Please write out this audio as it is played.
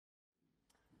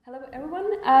Hello everyone.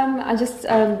 I just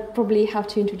probably have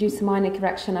to introduce a minor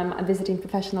correction. I'm a visiting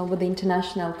professional with the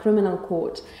International Criminal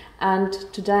Court, and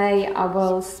today I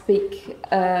will speak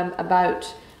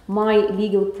about my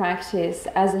legal practice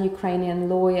as a Ukrainian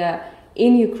lawyer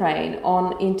in Ukraine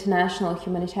on international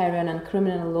humanitarian and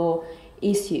criminal law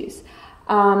issues.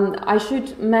 I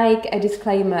should make a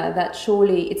disclaimer that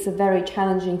surely it's a very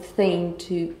challenging thing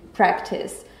to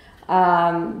practice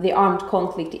the armed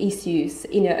conflict issues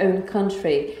in your own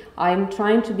country. I'm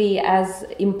trying to be as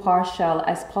impartial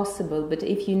as possible, but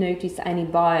if you notice any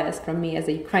bias from me as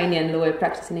a Ukrainian lawyer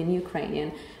practicing in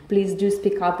Ukrainian, please do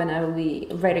speak up and I will be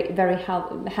very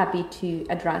happy to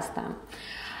address them.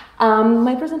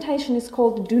 My presentation is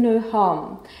called Do No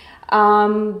Harm.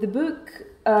 The book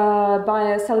by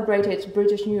a celebrated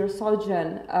British neurosurgeon,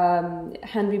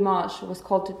 Henry Marsh, is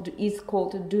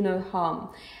called Do No Harm.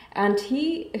 And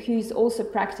he, who is also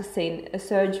practicing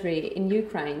surgery in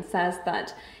Ukraine, says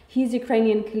that his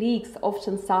Ukrainian colleagues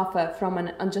often suffer from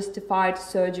an unjustified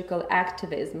surgical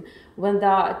activism when they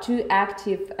are too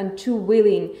active and too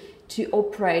willing to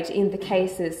operate in the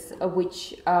cases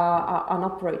which are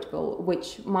unoperable,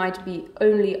 which might be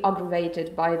only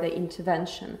aggravated by the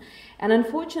intervention. And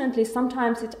unfortunately,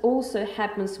 sometimes it also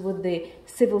happens with the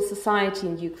civil society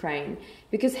in Ukraine,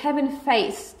 because having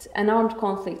faced an armed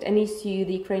conflict, an issue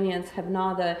the Ukrainians have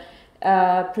neither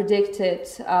predicted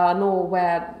nor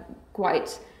were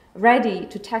quite ready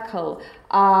to tackle,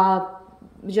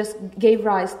 just gave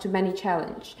rise to many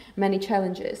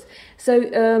challenges. So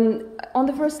on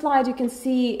the first slide you can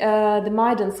see the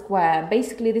Maidan Square.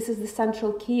 Basically this is the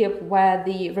central Kiev where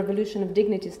the Revolution of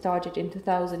Dignity started in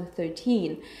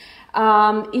 2013.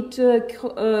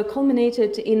 It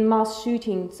culminated in mass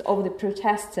shootings of the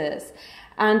protesters,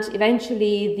 and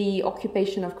eventually the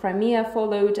occupation of Crimea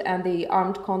followed and the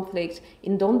armed conflict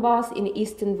in Donbass, in the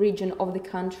eastern region of the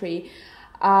country,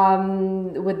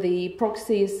 with the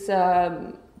proxies,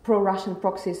 pro-Russian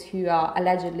proxies who are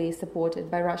allegedly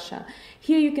supported by Russia.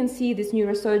 Here you can see this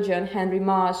neurosurgeon, Henry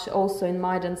Marsh, also in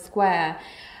Maidan Square,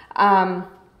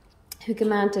 who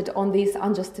commented on this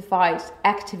unjustified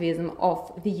activism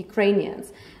of the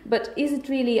Ukrainians. But is it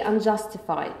really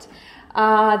unjustified?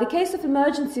 The case of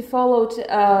emergency followed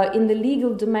in the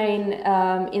legal domain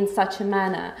in such a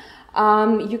manner.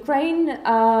 Ukraine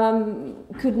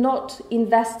could not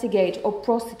investigate or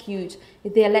prosecute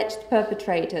the alleged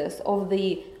perpetrators of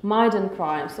the Maidan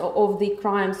crimes or of the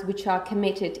crimes which are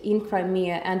committed in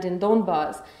Crimea and in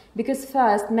Donbass, because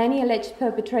first, many alleged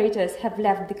perpetrators have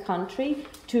left the country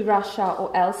to Russia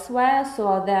or elsewhere,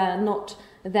 so they're not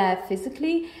there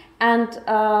physically, and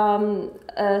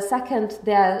second,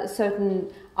 there are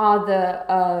certain other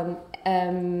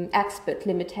expert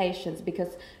limitations,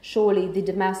 because surely the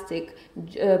domestic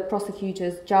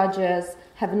prosecutors, judges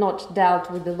have not dealt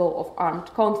with the law of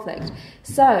armed conflict.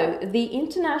 So the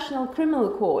International Criminal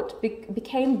Court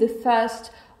became the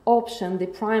first option, the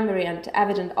primary and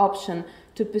evident option,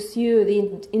 to pursue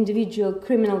the individual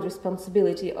criminal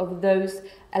responsibility of those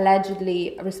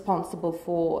allegedly responsible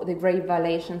for the grave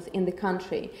violations in the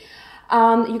country.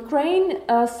 Ukraine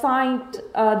signed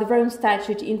the Rome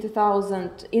Statute in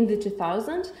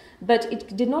 2000, but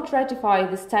it did not ratify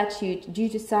the statute due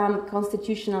to some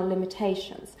constitutional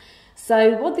limitations.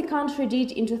 So what the country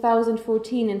did in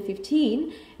 2014 and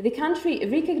 15, the country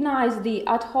recognized the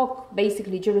ad hoc,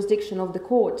 basically, jurisdiction of the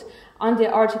court under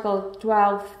Article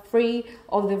 12.3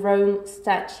 of the Rome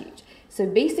Statute. So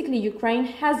basically, Ukraine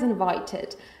has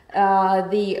invited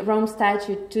the Rome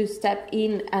Statute to step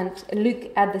in and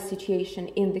look at the situation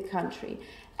in the country.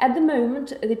 At the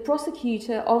moment, the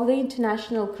prosecutor of the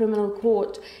International Criminal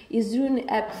Court is doing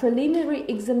a preliminary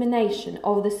examination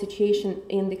of the situation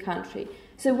in the country.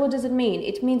 So what does it mean?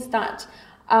 It means that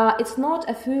it's not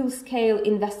a full-scale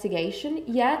investigation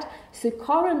yet, so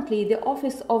currently the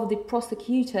office of the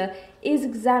prosecutor is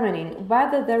examining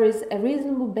whether there is a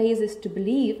reasonable basis to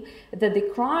believe that the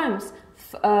crimes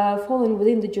falling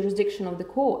within the jurisdiction of the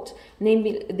court,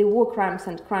 namely the war crimes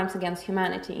and crimes against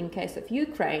humanity in case of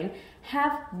Ukraine,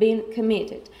 have been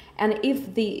committed. And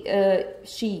if the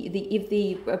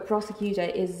prosecutor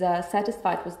is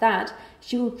satisfied with that,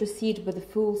 she will proceed with a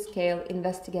full-scale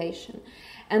investigation.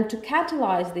 And to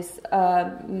catalyze this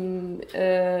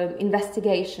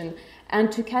investigation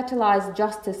and to catalyze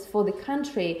justice for the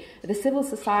country, the civil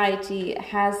society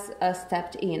has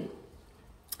stepped in.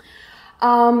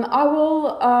 I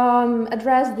will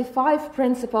address the 5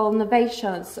 principal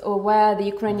innovations where the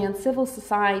Ukrainian civil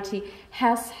society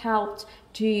has helped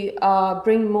to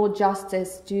bring more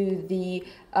justice to the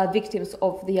victims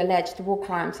of the alleged war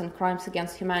crimes and crimes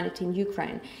against humanity in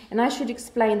Ukraine. And I should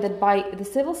explain that by the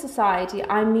civil society,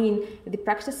 I mean the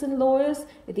practicing lawyers,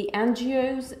 the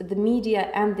NGOs, the media,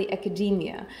 and the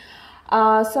academia.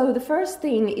 So the first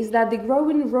thing is that the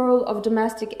growing role of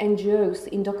domestic NGOs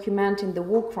in documenting the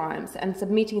war crimes and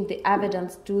submitting the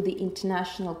evidence to the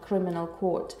International Criminal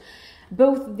Court.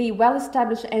 Both the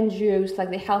well-established NGOs like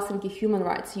the Helsinki Human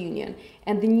Rights Union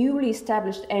and the newly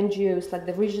established NGOs like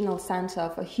the Regional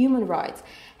Center for Human Rights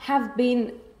have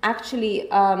been actually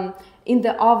in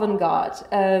the avant-garde.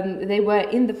 They were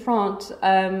in the front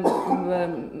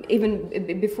even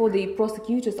before the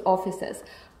prosecutors' offices,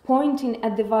 pointing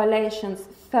at the violations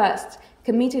first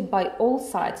committed by all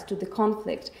sides to the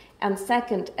conflict, and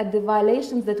second at the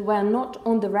violations that were not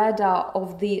on the radar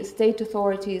of the state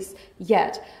authorities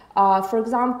yet. For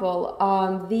example,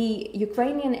 the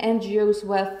Ukrainian NGOs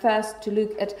were first to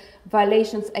look at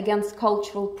violations against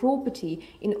cultural property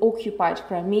in occupied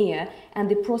Crimea, and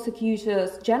the Prosecutor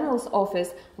General's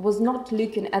office was not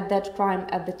looking at that crime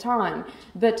at the time.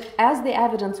 But as the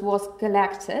evidence was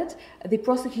collected, the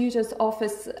prosecutor's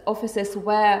offices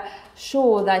were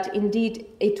sure that indeed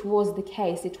it was the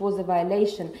case, it was a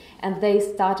violation, and they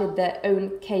started their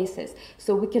own cases.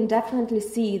 So we can definitely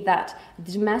see that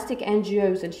the domestic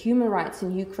NGOs and human rights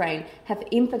in Ukraine have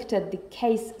impacted the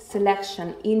case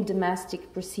selection in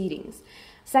domestic proceedings.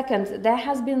 Second, there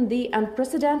has been the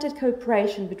unprecedented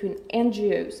cooperation between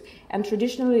NGOs and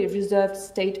traditionally reserved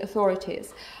state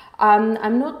authorities.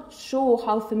 I'm not sure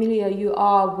how familiar you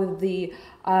are with the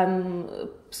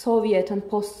Soviet and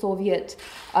post-Soviet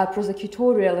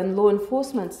prosecutorial and law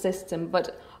enforcement system,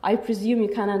 but I presume you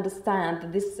can understand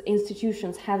that these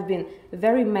institutions have been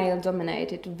very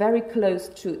male-dominated, very close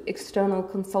to external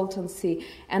consultancy,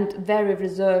 and very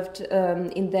reserved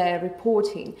in their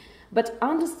reporting. But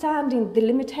understanding the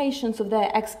limitations of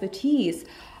their expertise,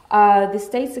 the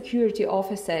state security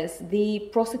offices, the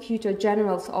Prosecutor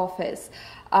General's office,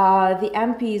 the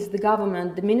MPs, the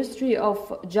government, the Ministry of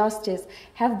Justice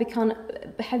have become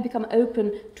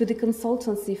open to the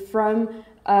consultancy from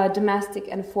domestic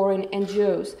and foreign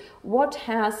NGOs. What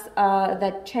has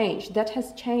that changed? That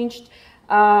has changed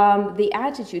the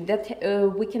attitude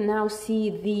that we can now see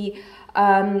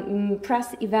the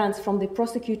press events from the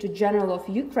Prosecutor General of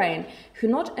Ukraine, who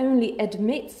not only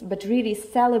admits but really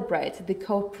celebrates the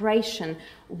cooperation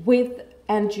with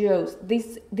NGOs.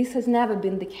 This has never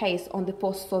been the case on the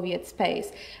post-Soviet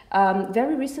space.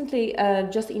 Very recently,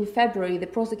 just in February, the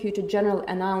Prosecutor General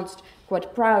announced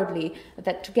quite proudly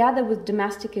that together with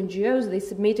domestic NGOs, they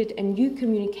submitted a new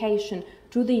communication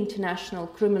to the International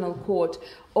Criminal Court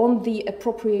on the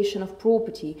appropriation of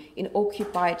property in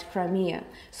occupied Crimea.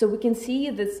 So we can see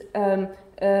this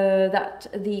that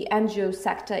the NGO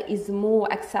sector is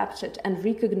more accepted and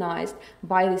recognized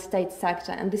by the state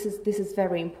sector, and this is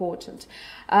very important.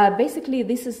 Basically,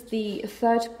 this is the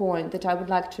third point that I would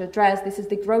like to address. This is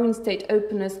the growing state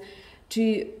openness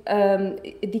to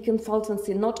the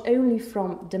consultancy, not only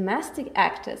from domestic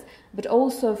actors, but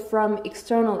also from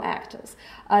external actors.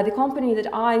 The company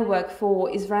that I work for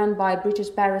is run by a British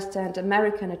barrister and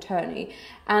American attorney,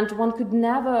 and one could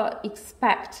never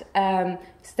expect,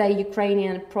 say,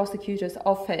 Ukrainian prosecutor's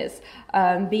office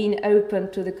being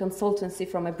open to the consultancy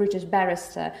from a British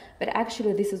barrister, but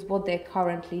actually this is what they're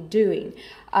currently doing.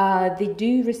 They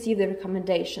do receive the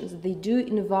recommendations, they do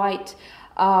invite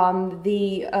the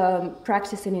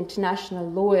practicing international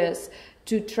lawyers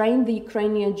to train the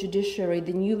Ukrainian judiciary,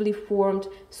 the newly formed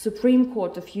Supreme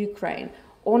Court of Ukraine,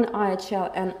 on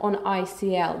IHL and on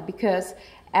ICL, because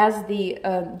as the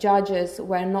judges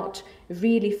were not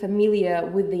really familiar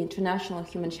with the international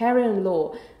humanitarian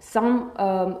law, some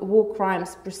war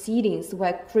crimes proceedings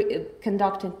were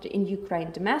conducted in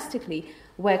Ukraine domestically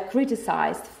were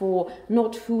criticized for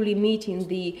not fully meeting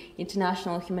the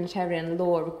international humanitarian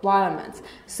law requirements.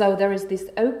 So there is this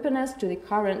openness to the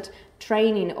current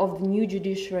training of the new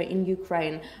judiciary in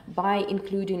Ukraine by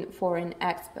including foreign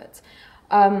experts.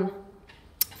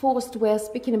 First, we're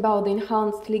speaking about the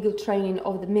enhanced legal training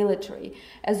of the military.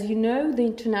 As you know, the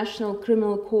International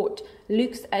Criminal Court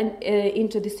looks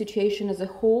into the situation as a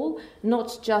whole,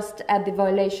 not just at the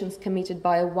violations committed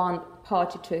by one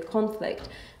party to a conflict.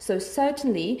 So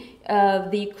certainly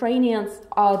the Ukrainians,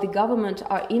 the government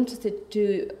are interested to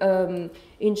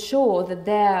ensure that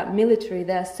their military,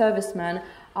 their servicemen,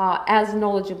 are as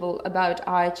knowledgeable about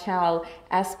IHL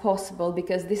as possible,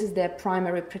 because this is their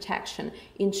primary protection,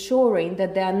 ensuring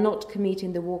that they are not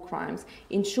committing the war crimes,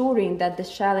 ensuring that the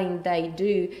shelling they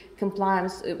do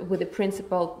complies with the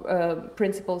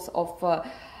principles of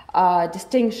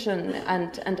distinction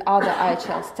and other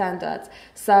IHL standards.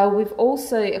 So we've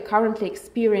also currently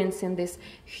experiencing this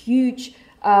huge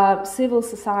civil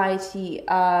society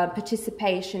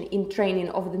participation in training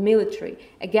of the military.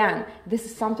 Again, this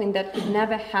is something that could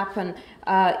never happen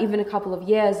even a couple of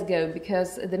years ago, because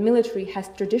the military has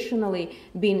traditionally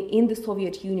been in the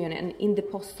Soviet Union and in the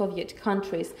post-Soviet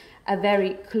countries a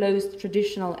very closed,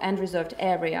 traditional and reserved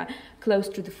area, close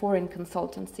to the foreign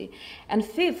consultancy. And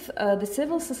fifth, the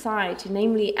civil society,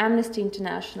 namely Amnesty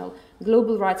International,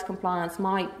 Global Rights Compliance,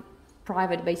 my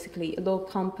private, basically, law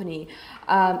company,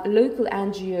 local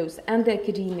NGOs and the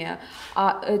academia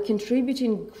are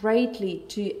contributing greatly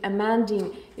to amending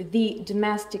the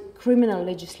domestic criminal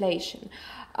legislation.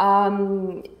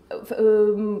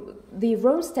 The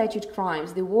Rome Statute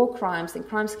crimes, the war crimes and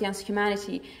crimes against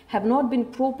humanity have not been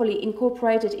properly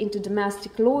incorporated into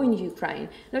domestic law in Ukraine.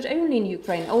 Not only in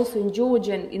Ukraine, also in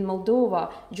Georgia and in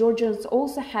Moldova. Georgians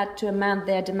also had to amend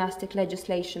their domestic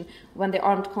legislation when the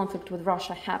armed conflict with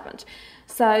Russia happened.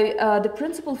 So the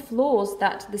principal flaws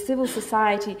that the civil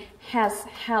society has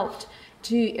helped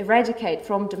to eradicate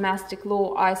from domestic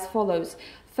law are as follows.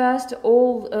 First,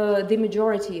 the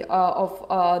majority of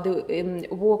the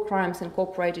war crimes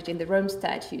incorporated in the Rome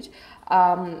Statute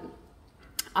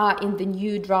are in the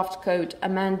new draft code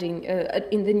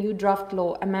in the new draft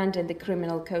law amending the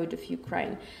Criminal Code of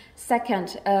Ukraine.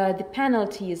 Second, the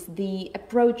penalties, the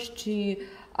approach to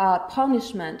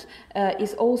punishment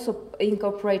is also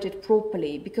incorporated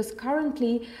properly, because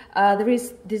currently there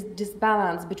is this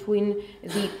disbalance between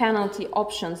the penalty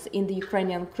options in the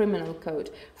Ukrainian Criminal Code.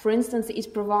 For instance,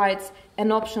 it provides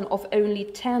an option of only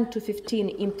 10 to 15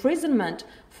 imprisonment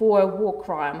for a war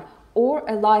crime or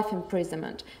a life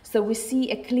imprisonment. So we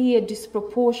see a clear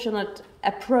disproportionate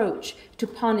approach to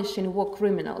punishing war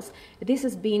criminals. This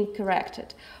is being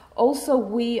corrected. Also,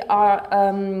 we are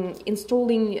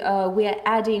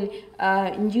adding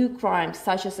new crimes,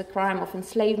 such as the crime of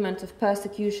enslavement, of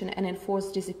persecution and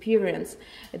enforced disappearance.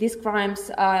 These crimes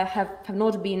have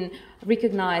not been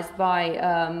recognized by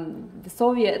the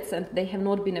Soviets, and they have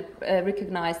not been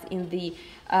recognized in the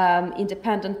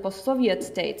independent post-Soviet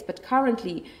states. But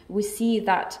currently, we see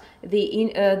that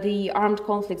the armed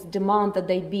conflicts demand that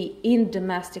they be in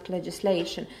domestic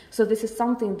legislation. So this is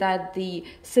something that the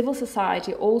civil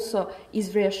society also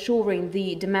is reassuring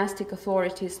the domestic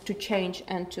authorities to change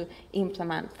and to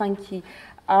implement. Thank you.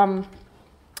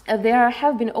 There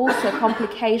have been also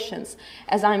complications.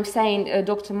 As I'm saying,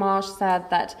 Dr. Marsh said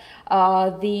that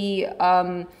the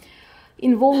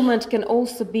involvement can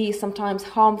also be sometimes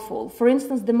harmful. For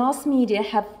instance, the mass media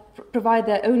have provide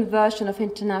their own version of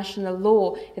international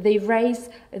law. They raise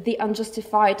the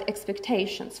unjustified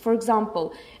expectations. For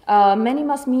example, many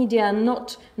mass media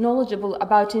not knowledgeable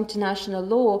about international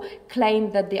law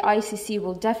claim that the ICC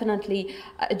will definitely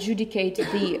adjudicate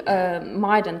the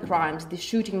Maidan crimes, the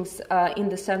shootings in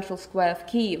the central square of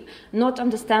Kyiv, not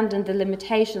understanding the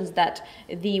limitations that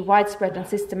the widespread and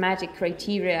systematic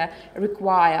criteria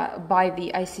require by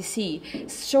the ICC.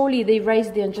 Surely they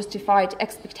raise the unjustified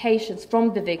expectations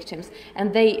from the victims,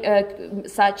 and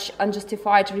such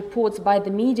unjustified reports by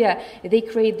the media, they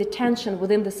create the tension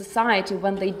within the society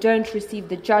when they don't receive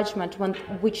the judgment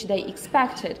which they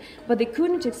expected. But they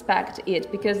couldn't expect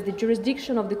it because the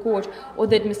jurisdiction of the court or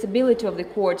the admissibility of the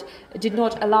court did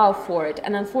not allow for it,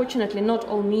 and unfortunately not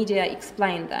all media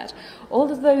explain that.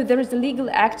 Although there is a legal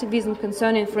activism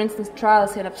concerning, for instance,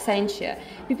 trials in absentia,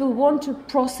 people want to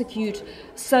prosecute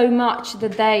so much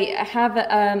that they have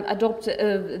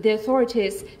adopted, the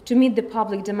authorities, to meet the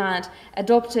public demand,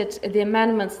 adopted the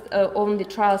amendments on the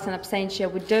trials in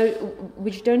absentia,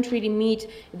 which don't really meet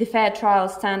the fair trial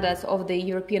standards of the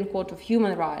European Court of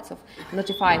Human Rights, of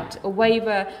notified a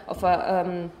waiver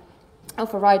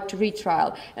of a right to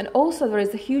retrial. And also there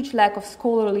is a huge lack of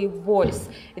scholarly voice.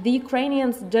 The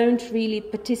Ukrainians don't really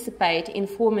participate in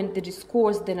forming the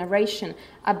discourse, the narration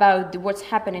about what's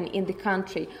happening in the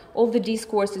country. All the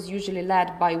discourse is usually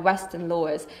led by Western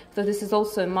lawyers. So this is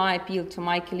also my appeal to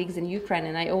my colleagues in Ukraine,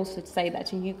 and I also say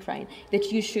that in Ukraine,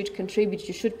 that you should contribute,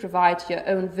 you should provide your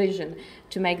own vision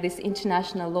to make this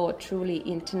international law truly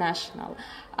international.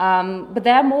 But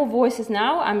there are more voices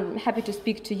now. I'm happy to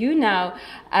speak to you now,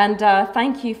 and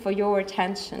thank you for your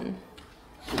attention.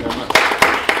 Thank you very much.